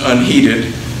goes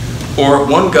unheeded, or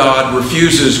one God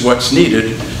refuses what's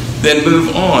needed, then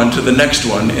move on to the next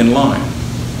one in line.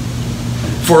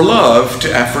 For love to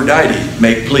Aphrodite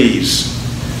make pleas.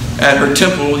 At her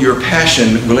temple your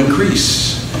passion will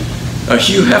increase. A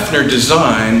Hugh Hefner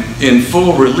design in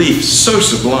full relief so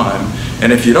sublime,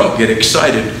 and if you don't get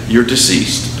excited, you're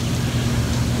deceased.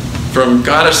 From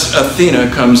goddess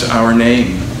Athena comes our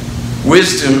name.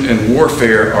 Wisdom and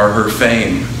warfare are her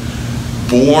fame.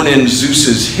 Born in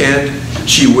Zeus's head,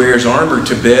 she wears armor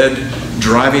to bed,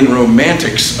 driving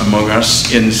romantics among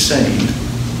us insane.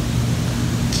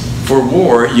 For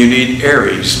war, you need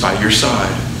Ares by your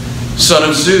side, son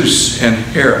of Zeus and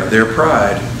Hera, their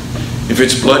pride. If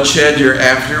it's bloodshed you're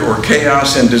after, or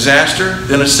chaos and disaster,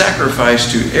 then a sacrifice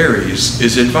to Ares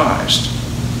is advised.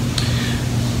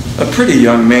 A pretty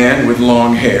young man with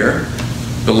long hair,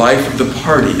 the life of the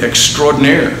party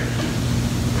extraordinaire.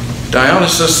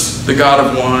 Dionysus, the god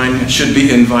of wine, should be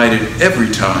invited every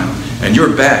time, and your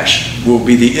bash will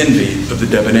be the envy of the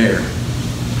debonair.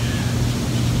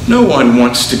 No one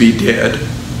wants to be dead,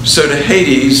 so to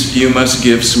Hades you must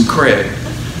give some cred.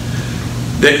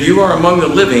 That you are among the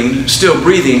living, still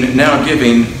breathing, now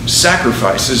giving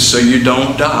sacrifices so you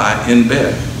don't die in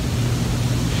bed.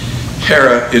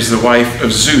 Hera is the wife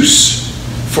of Zeus.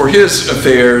 For his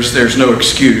affairs there's no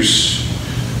excuse.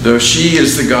 Though she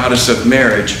is the goddess of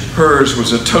marriage, hers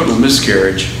was a total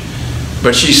miscarriage,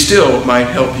 but she still might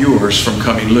help yours from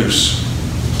coming loose.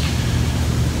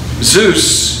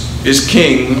 Zeus is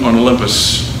king on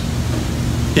Olympus.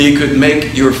 He could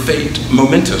make your fate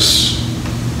momentous,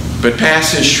 but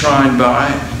pass his shrine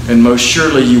by, and most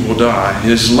surely you will die.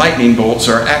 His lightning bolts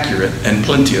are accurate and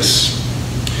plenteous.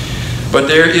 But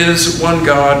there is one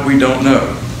God we don't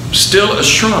know, still a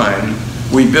shrine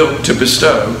we built to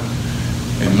bestow,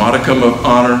 a modicum of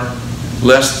honor,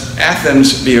 lest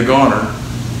Athens be a goner,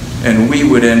 and we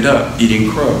would end up eating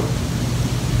crow.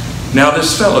 Now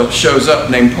this fellow shows up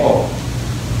named Paul.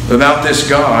 About this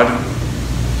God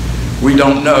we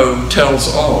don't know tells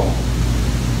all.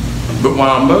 But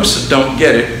while most don't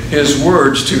get it, his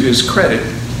words to his credit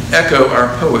echo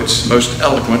our poet's most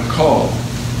eloquent call.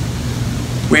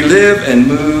 We live and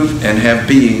move and have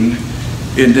being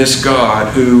in this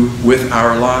God who, with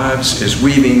our lives, is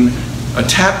weaving a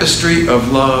tapestry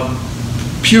of love,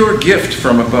 pure gift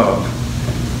from above.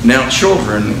 Now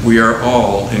children, we are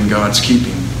all in God's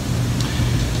keeping.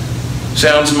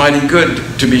 Sounds mighty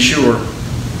good, to be sure.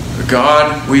 The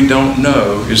God we don't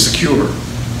know is the cure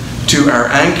to our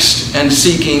angst and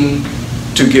seeking,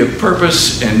 to give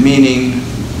purpose and meaning,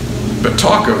 but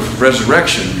talk of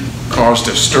resurrection caused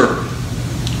a stir.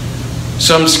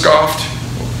 Some scoffed,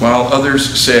 while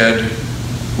others said,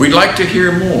 "We'd like to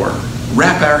hear more.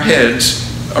 Wrap our heads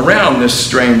around this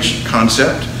strange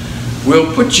concept.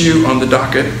 We'll put you on the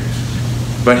docket."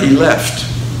 But he left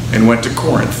and went to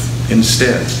Corinth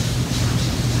instead.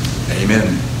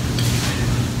 Amen.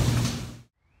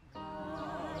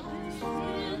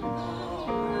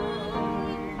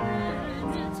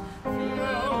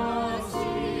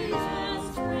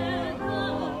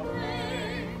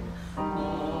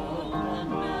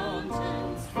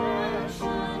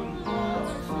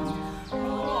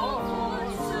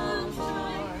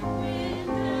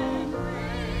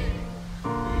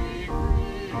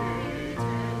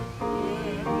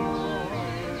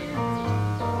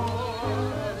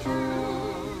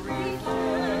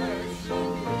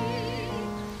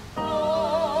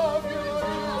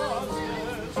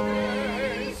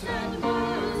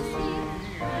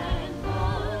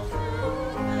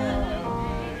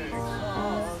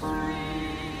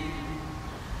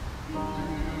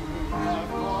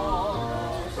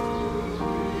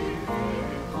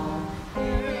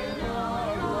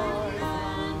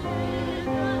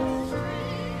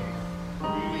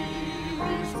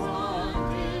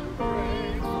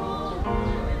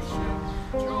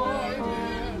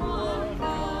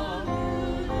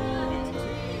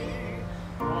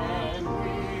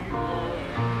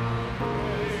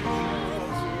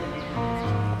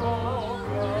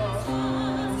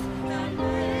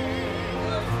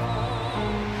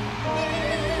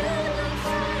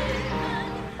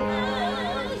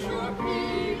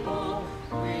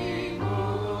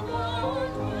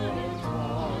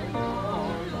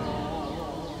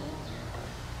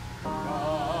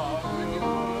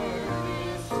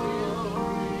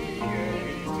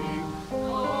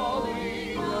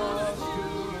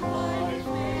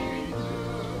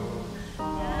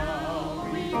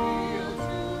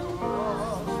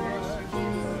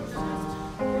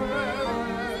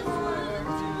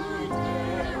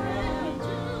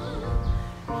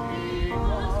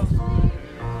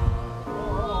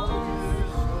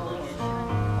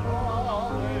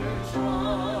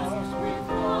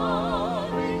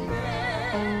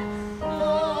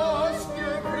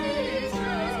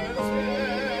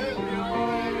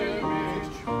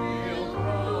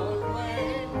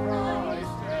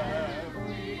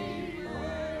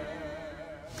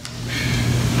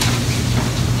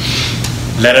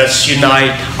 Let us unite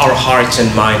our hearts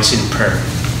and minds in prayer.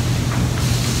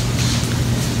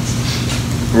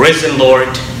 Risen Lord,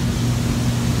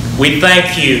 we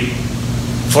thank you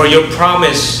for your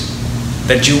promise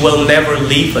that you will never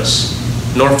leave us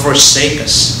nor forsake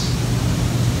us.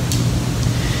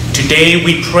 Today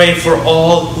we pray for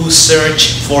all who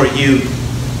search for you.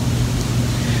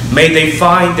 May they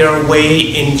find their way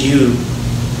in you.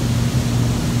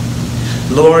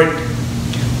 Lord,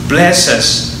 bless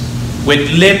us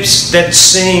with lips that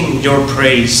sing your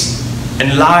praise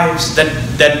and lives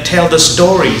that tell the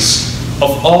stories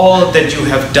of all that you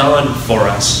have done for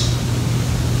us.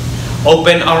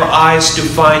 Open our eyes to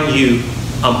find you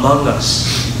among us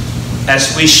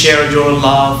as we share your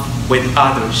love with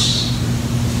others.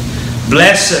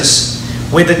 Bless us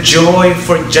with a joy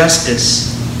for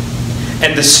justice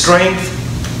and the strength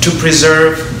to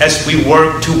preserve as we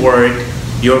work toward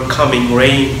your coming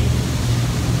reign.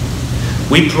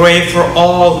 We pray for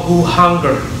all who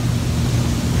hunger,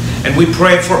 and we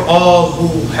pray for all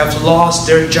who have lost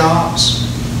their jobs,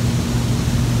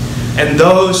 and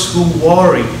those who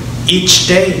worry each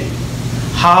day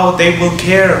how they will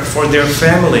care for their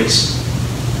families.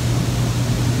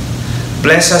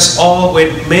 Bless us all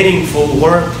with meaningful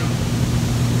work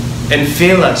and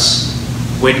fill us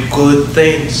with good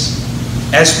things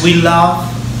as we love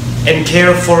and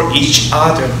care for each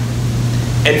other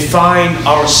and find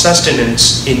our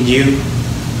sustenance in you.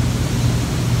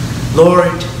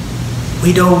 Lord,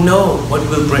 we don't know what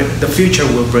the future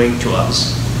will bring to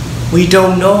us. We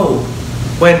don't know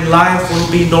when life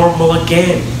will be normal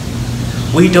again.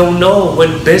 We don't know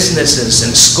when businesses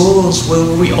and schools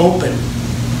will reopen.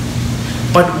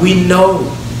 But we know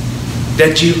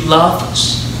that you love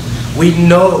us. We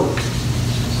know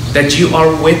that you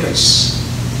are with us.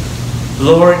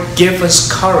 Lord, give us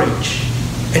courage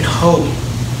and hope.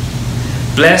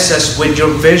 Bless us with your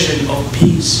vision of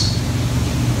peace.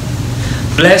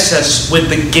 Bless us with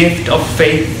the gift of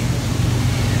faith,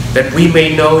 that we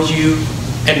may know you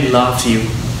and love you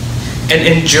and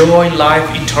enjoy life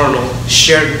eternal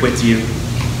shared with you.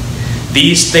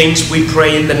 These things we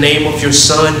pray in the name of your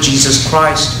Son, Jesus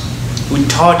Christ, who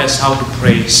taught us how to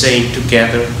pray, saying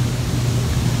together,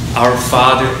 Our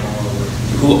Father,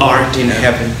 who art in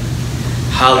heaven,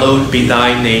 hallowed be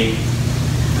thy name.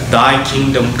 Thy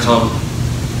kingdom come,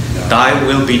 thy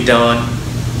will be done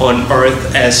on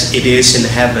earth as it is in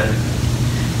heaven.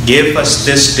 Give us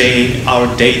this day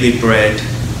our daily bread,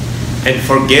 and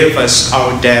forgive us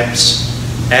our debts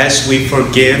as we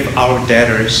forgive our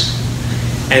debtors.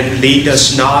 And lead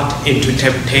us not into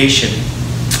temptation,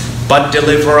 but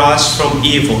deliver us from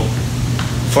evil.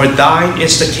 For thine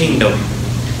is the kingdom,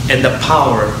 and the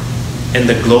power, and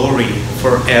the glory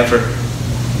forever.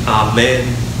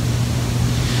 Amen.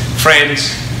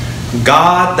 Friends,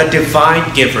 God, the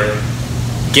divine giver,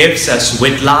 gives us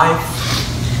with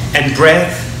life and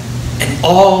breath and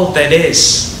all that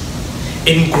is.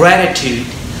 In gratitude,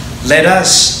 let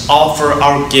us offer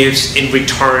our gifts in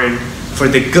return for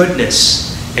the goodness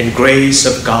and grace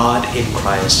of God in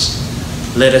Christ.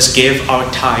 Let us give our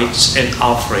tithes and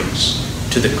offerings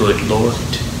to the good Lord.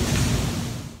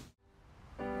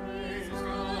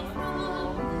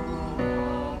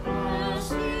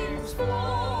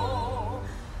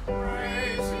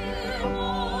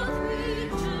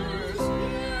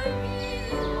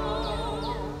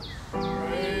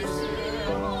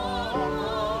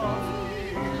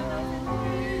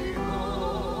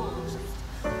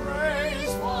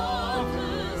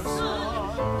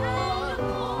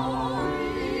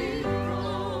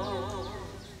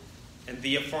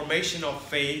 The affirmation of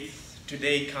faith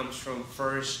today comes from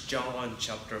 1 John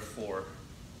chapter 4.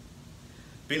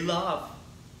 Beloved,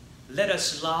 let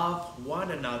us love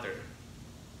one another,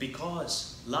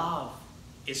 because love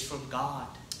is from God.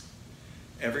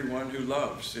 Everyone who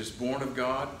loves is born of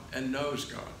God and knows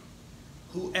God.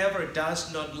 Whoever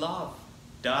does not love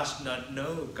does not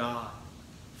know God,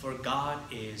 for God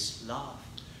is love.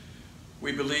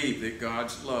 We believe that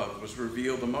God's love was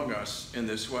revealed among us in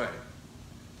this way.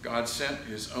 God sent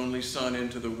his only Son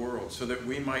into the world so that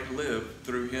we might live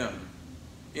through him.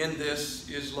 In this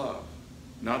is love,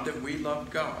 not that we loved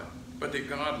God, but that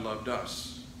God loved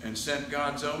us and sent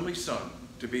God's only Son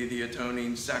to be the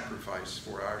atoning sacrifice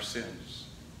for our sins.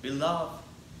 Beloved,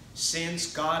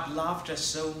 since God loved us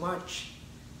so much,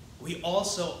 we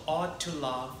also ought to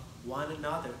love one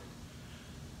another.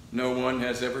 No one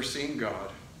has ever seen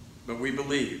God, but we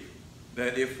believe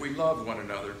that if we love one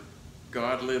another,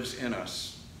 God lives in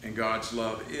us, and God's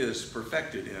love is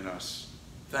perfected in us.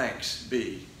 Thanks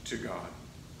be to God.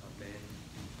 Amen.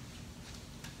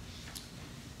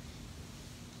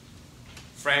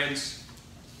 Friends,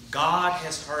 God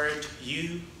has heard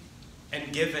you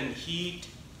and given heed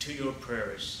to your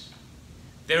prayers.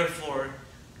 Therefore,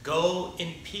 go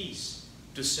in peace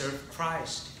to serve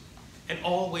Christ and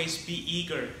always be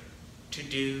eager to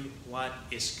do what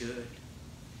is good.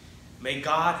 May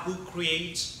God, who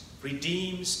creates,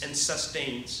 redeems, and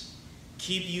sustains,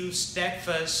 keep you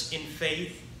steadfast in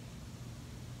faith,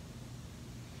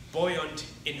 buoyant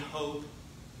in hope,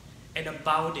 and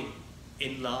abounding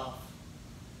in love.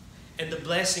 And the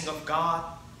blessing of God,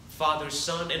 Father,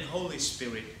 Son, and Holy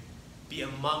Spirit be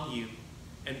among you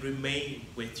and remain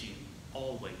with you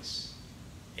always.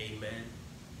 Amen.